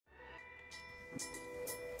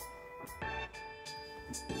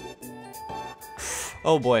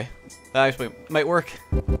Oh boy. That actually might work.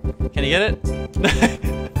 Can you get it?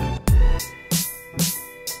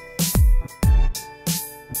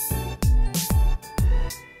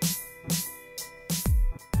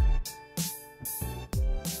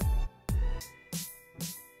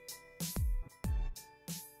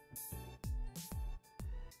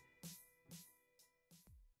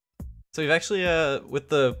 So we've actually, with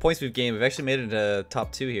the points we've gained, we've actually made it to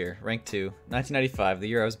top 2 here, rank 2, 1995, the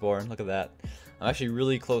year I was born. Look at that. I'm actually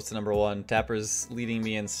really close to number 1. Tapper's leading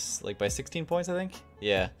me in like by 16 points, I think.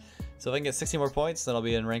 Yeah. So if I can get 16 more points, then I'll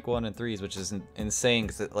be in rank 1 and 3s, which is insane.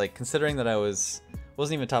 Cause like considering that I wasn't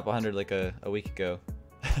even top 100 like a week ago.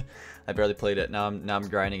 I barely played it. Now I'm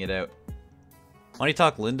grinding it out. Why don't you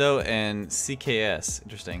talk Lindo and CKS?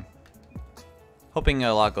 Interesting. Hoping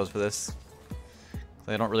a lot goes for this.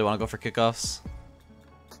 I don't really want to go for kickoffs.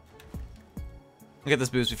 I'll get this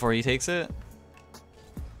boost before he takes it.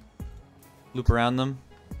 Loop around them.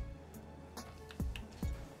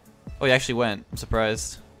 Oh, he actually went. I'm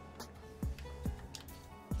surprised.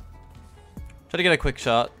 Try to get a quick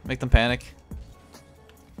shot. Make them panic.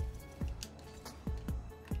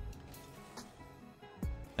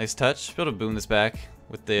 Nice touch. Be able to boom this back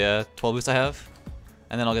with the 12 boost I have.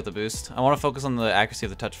 And then I'll get the boost. I want to focus on the accuracy of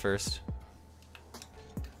the touch first.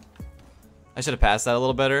 I should have passed that a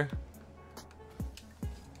little better.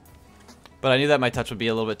 But I knew that my touch would be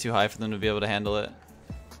a little bit too high for them to be able to handle it.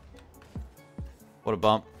 What a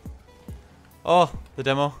bump. Oh, the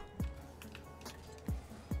demo.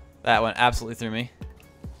 That went absolutely through me.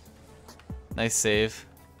 Nice save.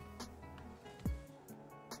 I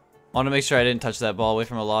want to make sure I didn't touch that ball away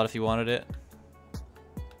from a lot if he wanted it.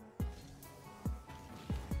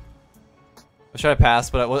 I was trying to pass,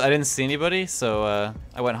 but I didn't see anybody, so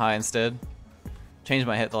I went high instead. Changed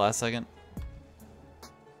my hit the last second.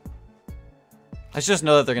 I should just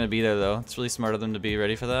know that they're going to be there, though. It's really smart of them to be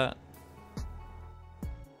ready for that.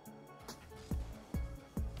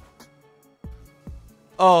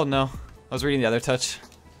 Oh, no. I was reading the other touch.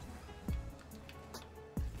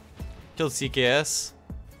 Killed CKS.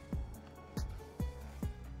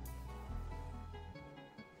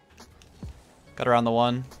 Got around the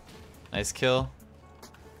 1. Nice kill.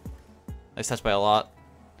 Nice touch by a lot.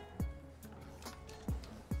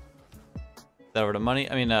 That over to Money.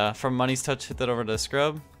 I mean, from Money's touch, hit that over to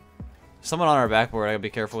Scrub. Someone on our backboard, I gotta be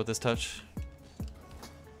careful with this touch.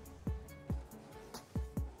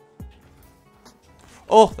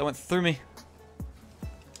 Oh, that went through me.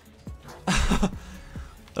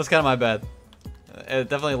 That's kind of my bad. It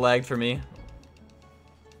definitely lagged for me.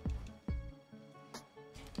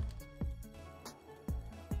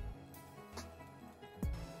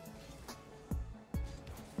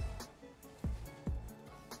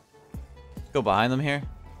 Go behind them here.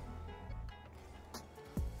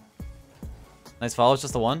 Nice follow, it's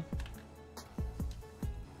just the 1.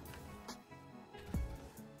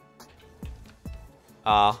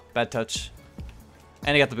 Ah, bad touch.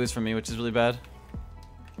 And he got the boost from me, which is really bad.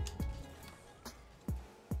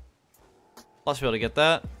 I'll should be able to get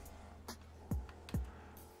that.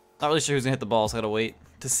 Not really sure who's gonna hit the ball, so I gotta wait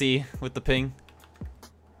to see with the ping.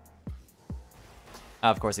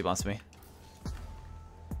 Ah, of course he bumps me.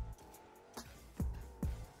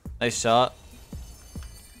 Nice shot.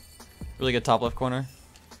 Really good top left corner.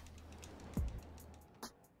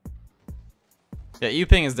 Yeah,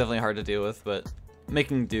 U-ping is definitely hard to deal with, but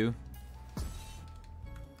making do.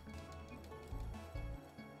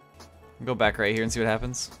 Go back right here and see what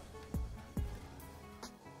happens.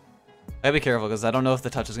 I gotta be careful because I don't know if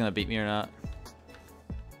the touch is gonna beat me or not.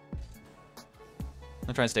 I'm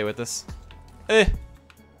gonna try and stay with this. Eh!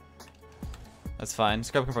 That's fine.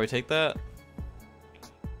 Scrub can probably take that.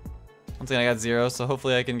 Once again, I got 0, so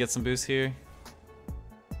hopefully I can get some boost here.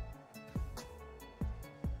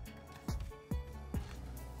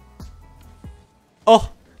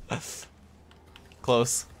 Oh!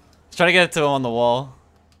 Close. Let's try to get it to him on the wall.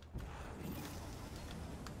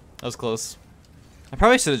 That was close. I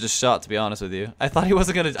probably should have just shot, to be honest with you. I thought he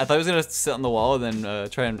wasn't gonna. I thought he was gonna sit on the wall and then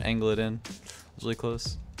try and angle it in. It was really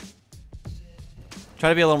close. Try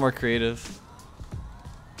to be a little more creative.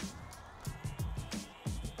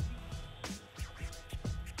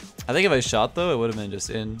 I think if I shot though, it would have been just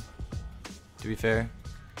in. To be fair.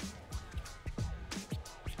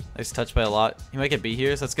 Nice touch by a lot. He might get beat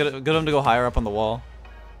here, so it's good of him to go higher up on the wall.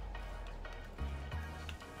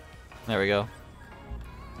 There we go.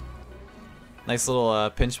 Nice little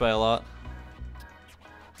pinch by a lot.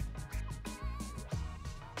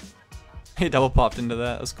 He double popped into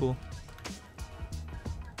that. That was cool.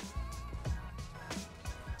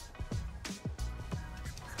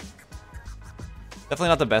 Definitely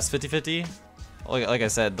not the best 50-50. Like I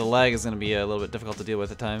said, the lag is going to be a little bit difficult to deal with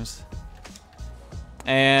at times.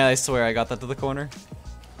 And I swear I got that to the corner.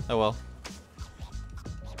 Oh well.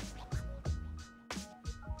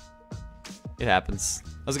 It happens.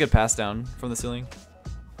 That was a good pass down from the ceiling.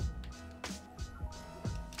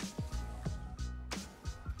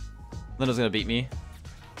 Lindo's gonna beat me.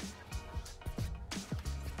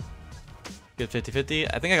 Good 50-50.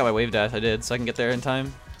 I think I got my wave dash. I did, so I can get there in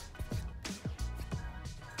time.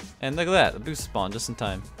 And look at that, the boost spawn just in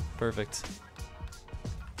time. Perfect.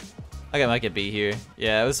 I might get beat here.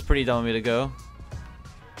 Yeah, it was pretty dumb of me to go.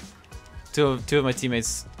 Two of my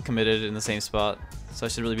teammates committed in the same spot, so I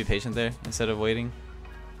should really be patient there instead of waiting.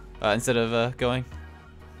 Instead of going.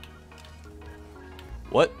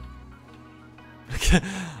 What?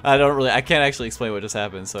 I can't actually explain what just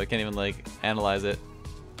happened, so I can't even like analyze it.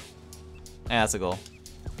 And that's a goal.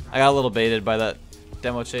 I got a little baited by that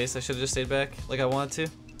demo chase. I should have just stayed back like I wanted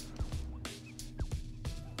to.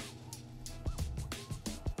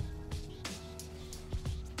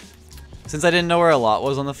 Since I didn't know where a lot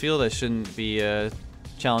was on the field, I shouldn't be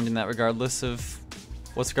challenging that regardless of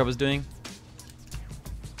what Scrub was doing.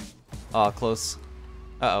 Aw, close.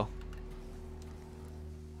 Uh-oh.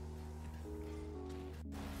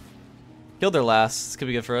 Killed their last. This could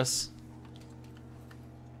be good for us.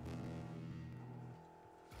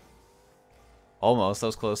 Almost. That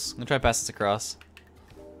was close. I'm gonna try to pass this across.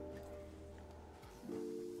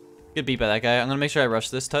 Get beat by that guy. I'm gonna make sure I rush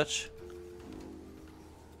this touch.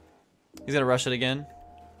 He's gonna rush it again.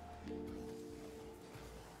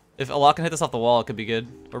 If a lot can hit this off the wall, it could be good.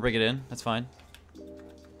 Or bring it in. That's fine.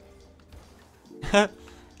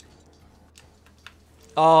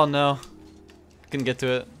 Oh no. Couldn't get to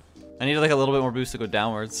it. I needed like a little bit more boost to go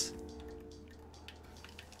downwards.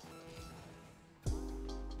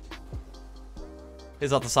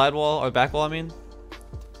 Is off the side wall, or back wall, I mean.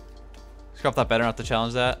 Scrub thought better not to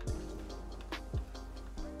challenge that.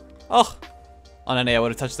 Oh! On NA, I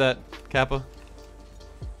would have touched that. Kappa.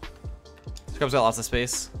 Scrub's got lots of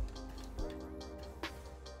space.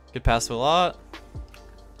 Good pass to a lot.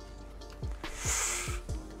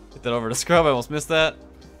 Get that over to Scrub, I almost missed that.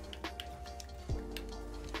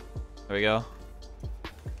 There we go.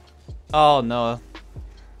 Oh no.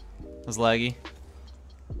 That was laggy.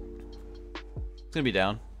 It's gonna be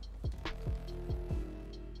down.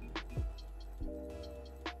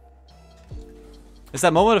 It's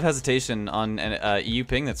that moment of hesitation on an EU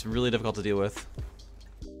ping that's really difficult to deal with.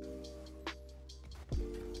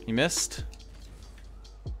 You missed?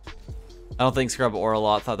 I don't think Scrub or a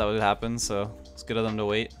lot thought that would happen, so it's good of them to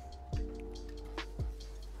wait.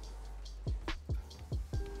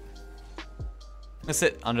 I'm gonna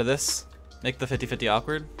sit under this, make the 50-50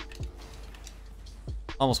 awkward.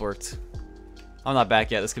 Almost worked. I'm not back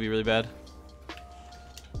yet, this could be really bad.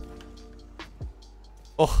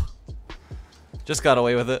 Oh, just got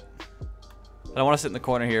away with it. I don't want to sit in the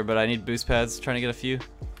corner here, but I need boost pads, trying to get a few.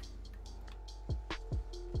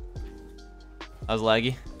 That was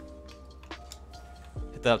laggy.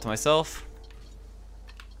 Hit that up to myself.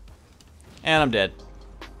 And I'm dead.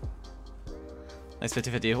 Nice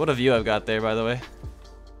 50-50. What a view I've got there, by the way.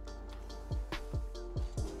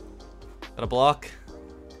 Got a block.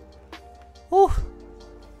 Woo!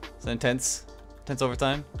 It's intense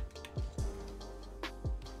overtime.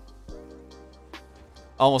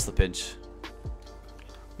 Almost the pinch.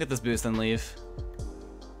 Get this boost and leave.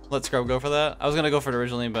 Let Scrub go for that. I was gonna go for it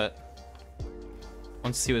originally, but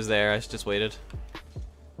once he was there, I just waited.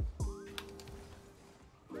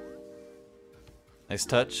 Nice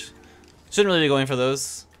touch. Shouldn't really be going for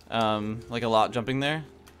those. Like a lot jumping there.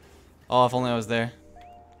 Oh, if only I was there.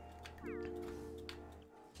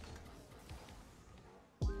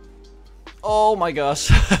 Oh my gosh.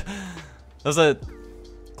 That was a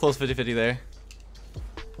close 50-50 there.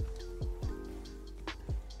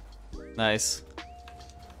 Nice. I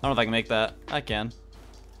don't know if I can make that. I can.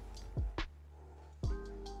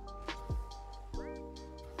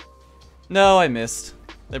 No, I missed.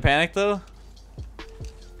 They're panicked though.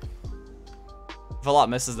 If a lot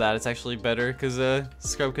misses that, it's actually better because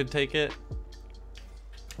Scrub could take it.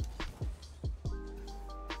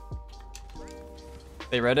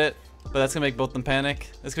 They read it, but that's gonna make both of them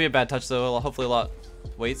panic. This could be a bad touch though. Hopefully a lot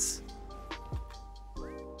waits.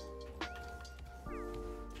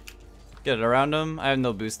 Get it around him. I have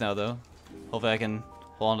no boost now though. Hopefully I can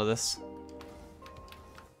hold on to this.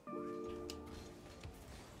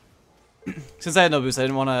 Since I had no boost, I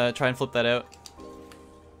didn't want to try and flip that out.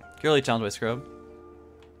 Get really challenged by Scrub.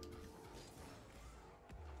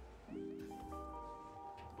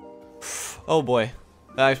 Oh boy,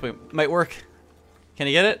 that actually might work. Can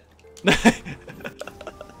he get it?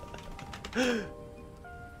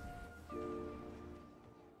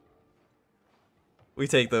 We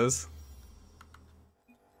take those.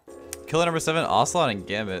 Killer number 7, Ocelot and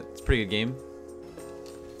Gambit. It's a pretty good game.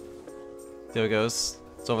 See how it goes.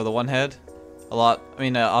 It's over the one head. A lot. I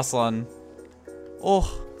mean, Ocelot.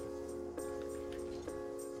 Oh.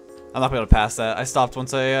 I'm not gonna be able to pass that. I stopped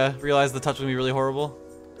once I realized the touch was gonna be really horrible.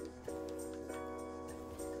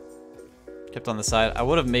 Kept on the side. I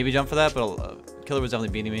would have maybe jumped for that, but Killer was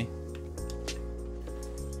definitely beating me.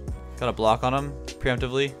 Got a block on him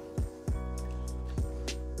preemptively.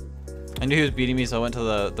 I knew he was beating me, so I went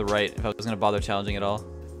to the right if I was gonna bother challenging at all.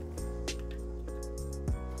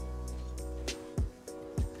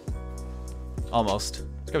 Almost.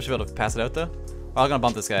 Scrub should be able to pass it out though. Oh, I'm gonna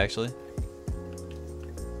bump this guy actually.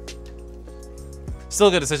 Still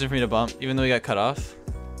a good decision for me to bump, even though he got cut off.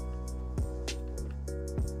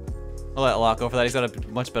 I'll let Locke go for that. He's got a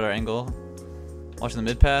much better angle. Watching the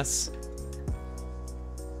mid pass.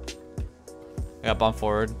 I got bumped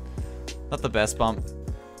forward. Not the best bump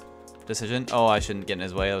decision. Oh, I shouldn't get in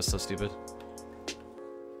his way. That was so stupid.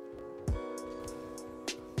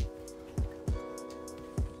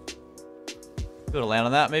 Be able to land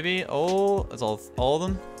on that maybe. Oh, that's all of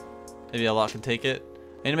them. Maybe a lot can take it.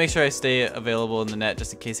 I need to make sure I stay available in the net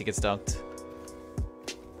just in case he gets dunked.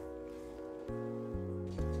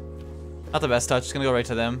 Not the best touch. Just gonna go right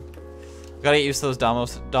to them. Gotta get used to those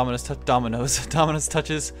dominus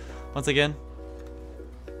touches once again.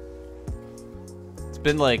 It's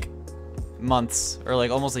been like months or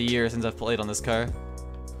like almost a year since I've played on this car.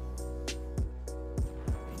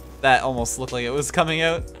 That almost looked like it was coming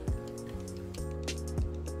out.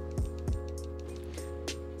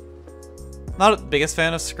 Not the biggest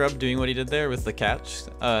fan of Scrub doing what he did there with the catch.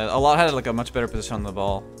 A lot had like a much better position on the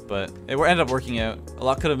ball, but it ended up working out. A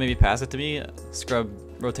lot could have maybe passed it to me. Scrub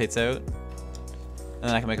rotates out, and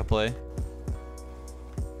then I can make a play.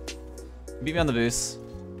 Beat me on the boost.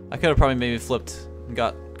 I could have probably maybe flipped and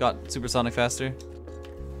got supersonic faster.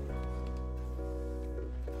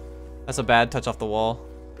 That's a bad touch off the wall.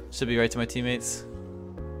 Should be right to my teammates.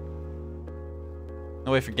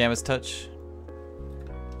 No way for Gambit's touch.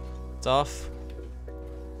 It's off.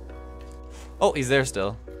 Oh, he's there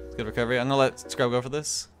still. Good recovery. I'm gonna let Scrub go for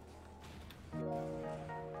this.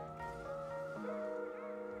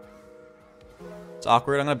 It's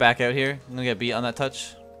awkward. I'm gonna back out here. I'm gonna get beat on that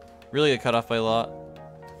touch. Really get cut off by a lot.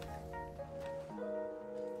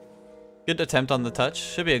 Good attempt on the touch.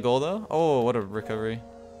 Should be a goal though. Oh, what a recovery.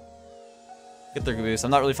 Get their boost.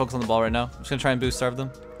 I'm not really focused on the ball right now. I'm just gonna try and boost starve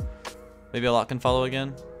them. Maybe a lot can follow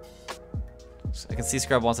again. I can see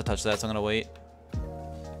Scrub wants to touch that, so I'm gonna wait.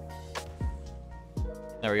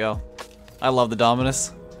 There we go. I love the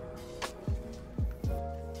Dominus.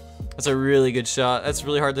 That's a really good shot. That's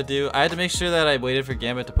really hard to do. I had to make sure that I waited for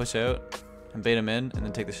Gambit to push out and bait him in and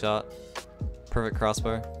then take the shot. Perfect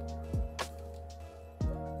crossbar.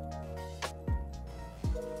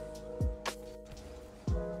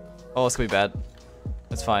 Oh, it's gonna be bad.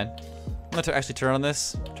 That's fine. I'm gonna actually turn on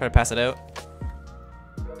this, try to pass it out.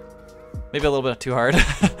 Maybe a little bit too hard.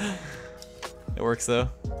 It works though.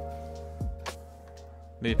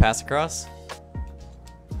 Maybe pass across.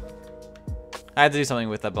 I had to do something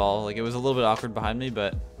with that ball. Like it was a little bit awkward behind me,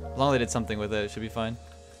 but as long as I did something with it, it should be fine.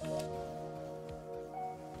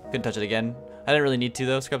 Couldn't touch it again. I didn't really need to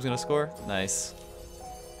though. Scrub's gonna score. Nice.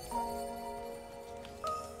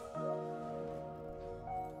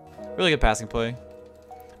 Really good passing play.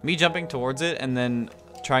 Me jumping towards it and then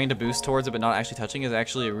trying to boost towards it but not actually touching is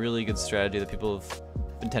actually a really good strategy that people have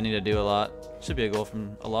been tending to do a lot. Should be a goal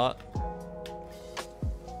from a lot.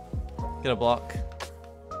 Get a block.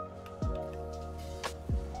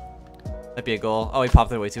 That'd be a goal. Oh, he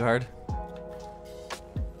popped it way too hard.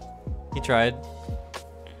 He tried.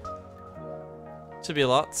 Should be a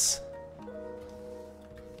lots.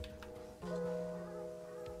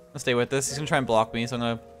 I'll stay with this. He's gonna try and block me, so I'm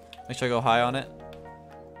gonna make sure I go high on it.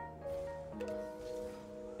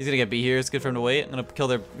 He's gonna get beat here. It's good for him to wait. I'm gonna kill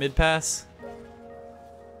their mid pass.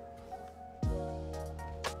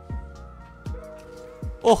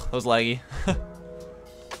 Oh, that was laggy.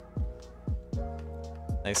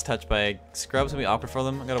 Nice touch by Scrub's gonna be awkward for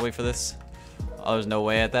them. I gotta wait for this. Oh, there's no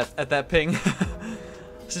way at that ping.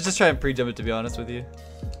 Should just try and pre-jump it, to be honest with you.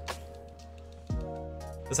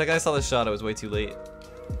 The second I saw the shot, it was way too late.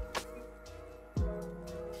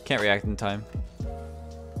 Can't react in time.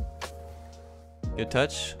 Good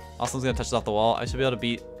touch. Austin's gonna touch it off the wall. I should be able to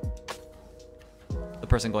beat the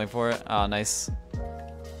person going for it. Ah, nice.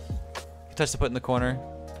 Good touch to put in the corner.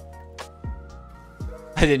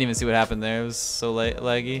 I didn't even see what happened there. It was so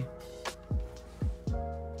laggy.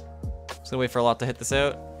 Just gonna wait for a lot to hit this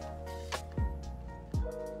out.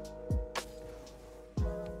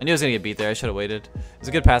 I knew I was gonna get beat there. I should have waited. It was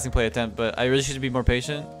a good passing play attempt, but I really should be more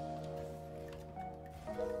patient.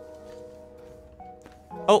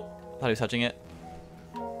 Oh, thought he was touching it.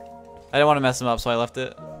 I didn't want to mess him up, so I left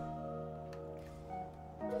it.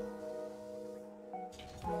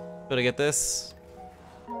 But I get this.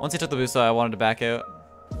 Once he took the boost, I wanted to back out.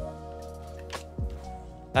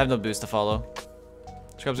 I have no boost to follow.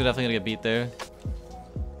 Scrub's definitely gonna get beat there.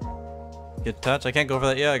 Good touch. I can't go for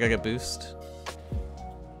that yet. I gotta get boost.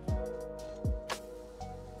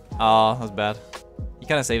 Aw, that was bad. He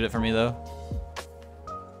kind of saved it for me though.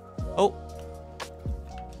 Oh,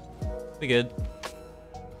 be good.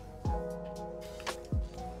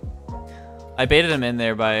 I baited him in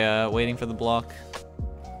there by waiting for the block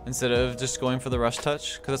instead of just going for the rush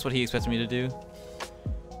touch, because that's what he expected me to do.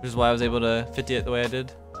 Which is why I was able to 50 it the way I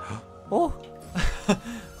did. Oh,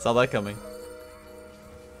 saw that coming.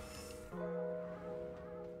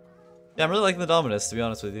 Yeah, I'm really liking the Dominus, to be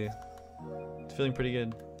honest with you. It's feeling pretty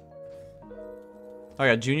good. Oh, I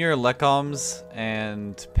got Junior, Lecoms,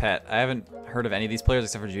 and Pet. I haven't heard of any of these players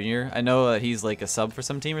except for Junior. I know that he's like a sub for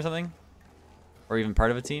some team or something, or even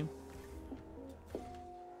part of a team.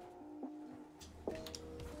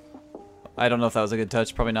 I don't know if that was a good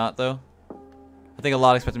touch. Probably not, though. I think a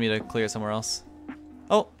lot expected me to clear it somewhere else.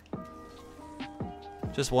 Oh,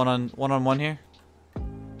 just one on one here. I'll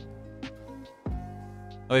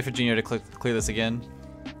wait for Junior to clear this again.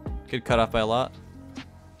 Could cut off by a lot.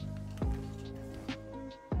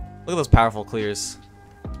 Look at those powerful clears.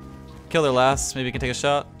 Kill their last. Maybe he can take a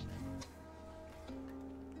shot.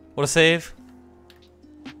 What a save.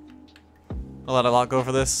 I'll let a lot go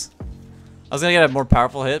for this. I was gonna get a more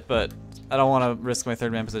powerful hit, but I don't want to risk my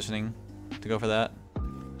third man positioning to go for that.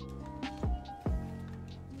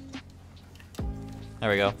 There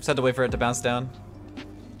we go. Just had to wait for it to bounce down.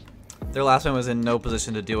 Their last one was in no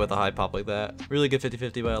position to deal with a high pop like that. Really good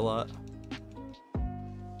 50-50 by a lot.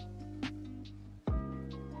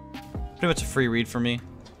 Pretty much a free read for me.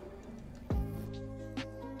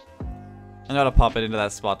 I know how to pop it into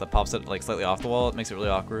that spot that pops it like slightly off the wall. It makes it really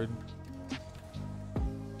awkward.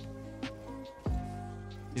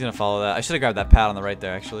 He's gonna follow that. I should have grabbed that pad on the right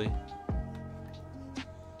there, actually.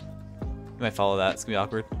 He might follow that. It's gonna be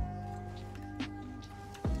awkward.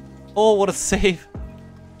 Oh, what a save!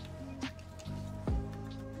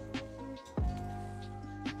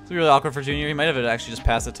 It's really awkward for Junior. He might have actually just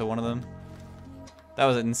passed it to one of them. That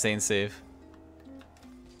was an insane save.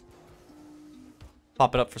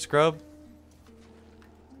 Pop it up for Scrub.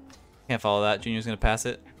 Can't follow that. Junior's gonna pass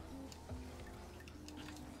it.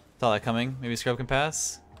 Saw that coming. Maybe Scrub can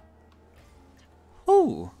pass.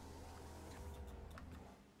 Ooh.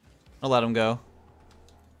 I'll let him go.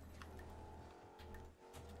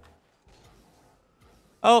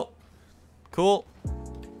 Oh, cool.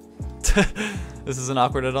 This isn't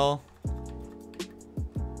awkward at all.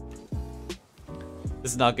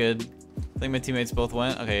 This is not good. I think my teammates both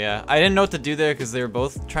went. Okay, yeah. I didn't know what to do there because they were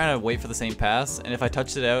both trying to wait for the same pass. And if I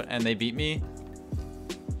touched it out and they beat me,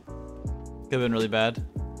 could have been really bad.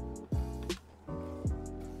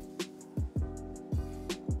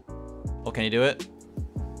 Oh, can you do it?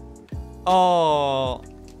 Oh.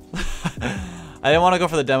 I didn't want to go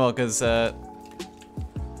for the demo because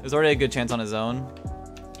there's already a good chance on his own.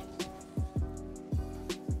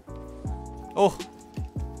 Oh.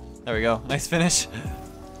 There we go. Nice finish.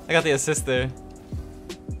 I got the assist there.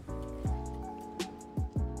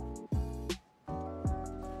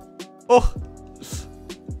 Oh!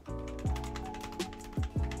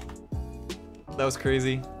 That was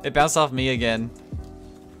crazy. It bounced off me again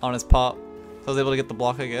on his pop. So I was able to get the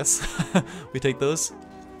block, I guess. We take those.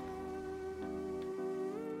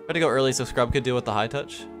 Tried to go early so Scrub could deal with the high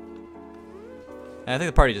touch. And I think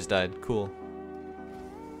the party just died. Cool.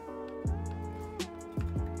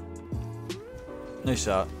 Nice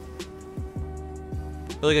shot.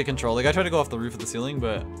 Really good control. The guy tried to go off the roof of the ceiling,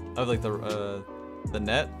 but of like the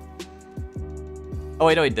net. Oh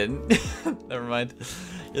wait, no he didn't. Never mind.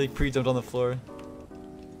 He like pre-jumped on the floor.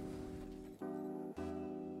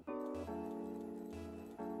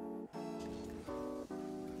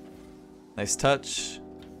 Nice touch.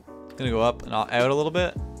 Gonna go up and out a little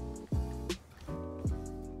bit.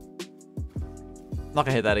 Not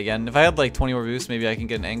gonna hit that again. If I had like 20 more boosts, maybe I can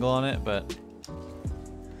get an angle on it, but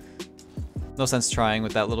no sense trying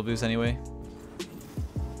with that little boost anyway.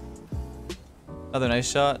 Another nice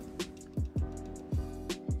shot.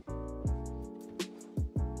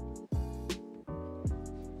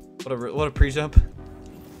 What a pre-jump.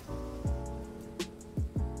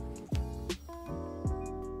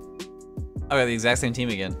 I got the exact same team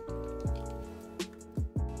again.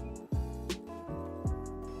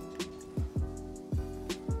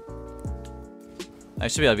 I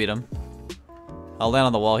should be able to beat him. I'll land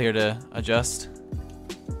on the wall here to adjust.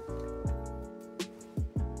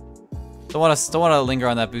 Don't want to linger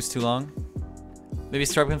on that boost too long. Maybe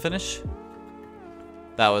Strub can finish.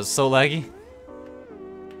 That was so laggy.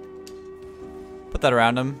 Put that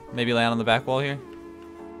around him. Maybe land on the back wall here.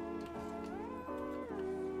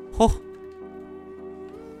 Oh.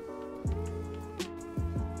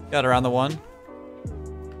 Got around the one.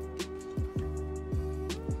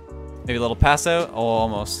 Maybe a little pass out. Oh,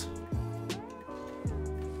 almost.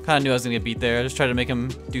 Kind of knew I was gonna get beat there. I just tried to make him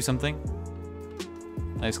do something.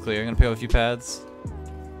 Nice clear. I'm gonna pick up a few pads.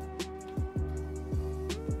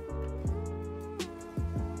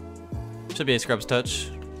 Should be a Scrub's touch.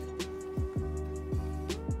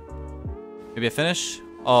 Maybe a finish?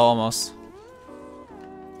 Oh, almost.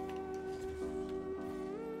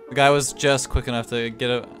 The guy was just quick enough to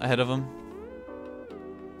get ahead of him.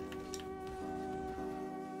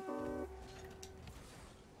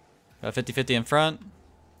 Got a 50-50 in front.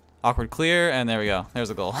 Awkward clear, and there we go. There's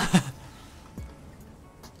a goal.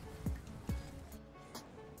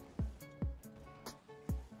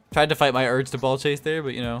 Tried to fight my urge to ball chase there,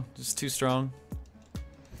 but you know, just too strong.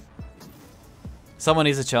 Someone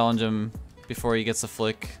needs to challenge him before he gets the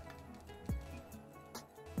flick.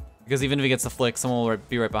 Because even if he gets the flick, someone will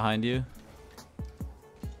be right behind you.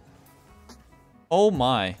 Oh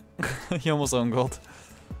my. He almost own gold.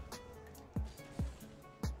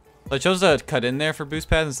 I chose to cut in there for boost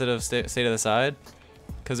pads instead of stay to the side.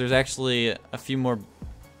 Because there's actually a few more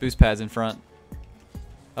boost pads in front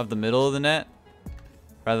of the middle of the net.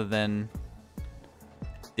 Rather than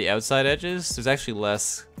the outside edges. There's actually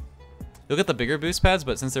less. You'll get the bigger boost pads,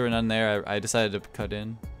 but since there were none there, I decided to cut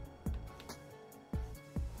in.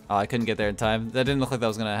 Oh, I couldn't get there in time. That didn't look like that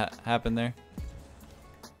was going to happen there.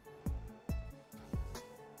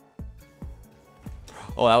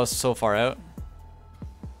 Oh, that was so far out.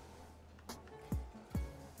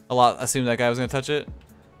 I assumed that guy was going to touch it.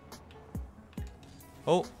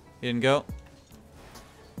 Oh, he didn't go.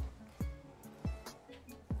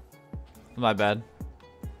 My bad.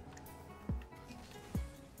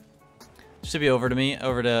 Should be over to me.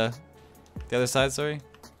 Over to the other side, sorry.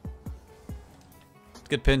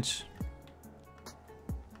 Good pinch.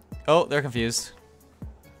 Oh, they're confused.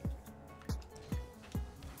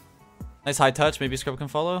 Nice high touch. Maybe Scrub can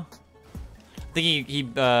follow. I think he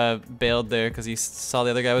bailed there because he saw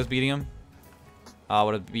the other guy was beating him. Ah,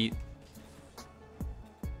 what a beat.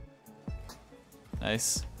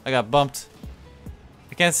 Nice. I got bumped.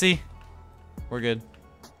 I can't see. We're good.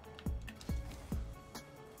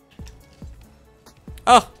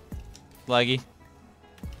 Oh! Laggy.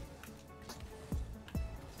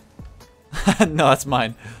 No, that's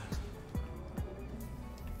mine.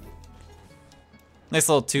 Nice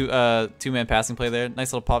little two-man passing play there.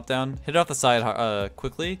 Nice little pop down. Hit it off the side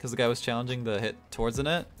quickly because the guy was challenging the hit towards the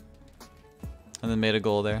net. And then made a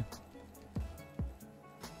goal there.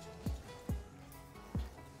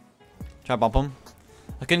 Try to bump him.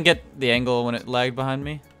 I couldn't get the angle when it lagged behind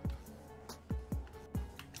me.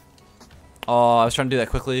 Oh, I was trying to do that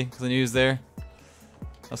quickly because I knew he was there.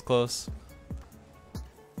 That was close.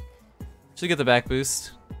 Should get the back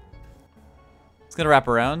boost. It's gonna wrap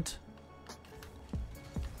around.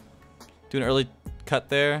 Do an early cut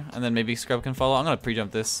there, and then maybe Scrub can follow. I'm gonna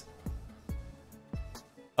pre-jump this.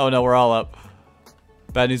 Oh no, we're all up.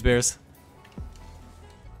 Bad news bears.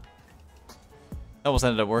 Almost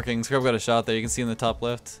ended up working. Scrub got a shot there. You can see in the top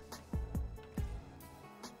left.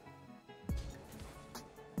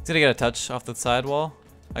 He's gonna get a touch off the side wall.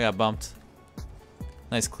 I got bumped.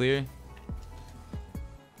 Nice clear.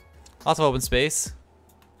 Lots of open space.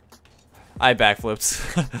 I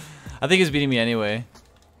backflipped. I think he was beating me anyway.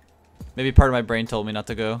 Maybe part of my brain told me not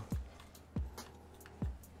to go.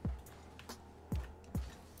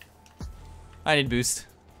 I need boost.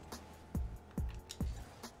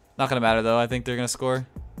 Not gonna matter though. I think they're gonna score.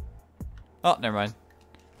 Oh, never mind.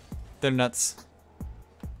 They're nuts.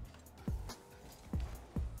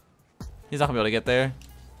 He's not gonna be able to get there.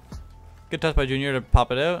 Good touch by Junior to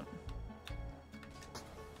pop it out.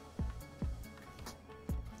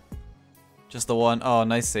 Just the one. Oh,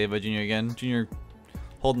 nice save by Junior again. Junior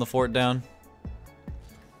holding the fort down.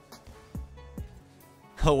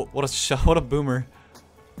 Oh, what a shot. What a boomer.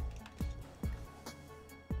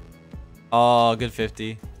 Oh, good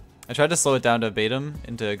 50. I tried to slow it down to bait him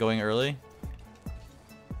into going early.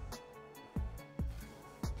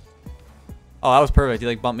 Oh, that was perfect. He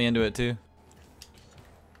like bumped me into it too.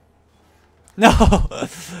 No!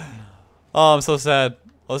 Oh, I'm so sad.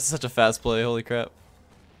 Oh, this is such a fast play. Holy crap.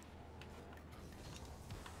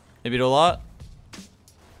 Maybe do a lot.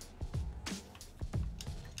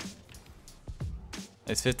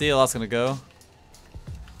 It's 50, a lot's gonna go.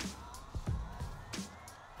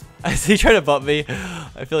 I see he tried to bump me.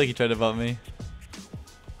 I feel like he tried to bump me.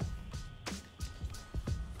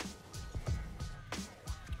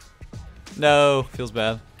 No, feels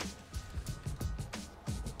bad.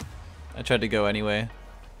 I tried to go anyway.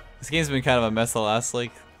 This game's been kind of a mess the last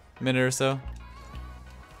like minute or so.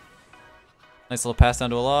 Nice little pass down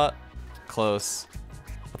to a lot. Close.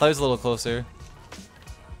 I thought he was a little closer.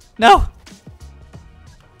 No!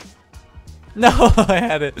 No, I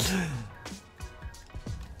had it.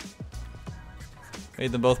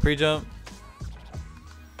 Made them both pre-jump.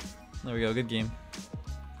 There we go, good game.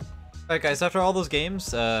 Alright guys, after all those games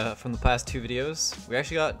from the past 2 videos, we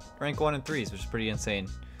actually got rank 1 and 3s, which is pretty insane.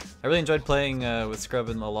 I really enjoyed playing with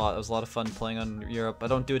Scrubbin a lot. It was a lot of fun playing on Europe. I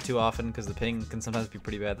don't do it too often because the ping can sometimes be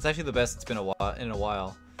pretty bad. It's actually the best it's been in a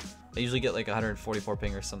while. I usually get like 144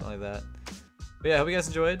 ping or something like that. But yeah, I hope you guys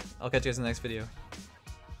enjoyed. I'll catch you guys in the next video.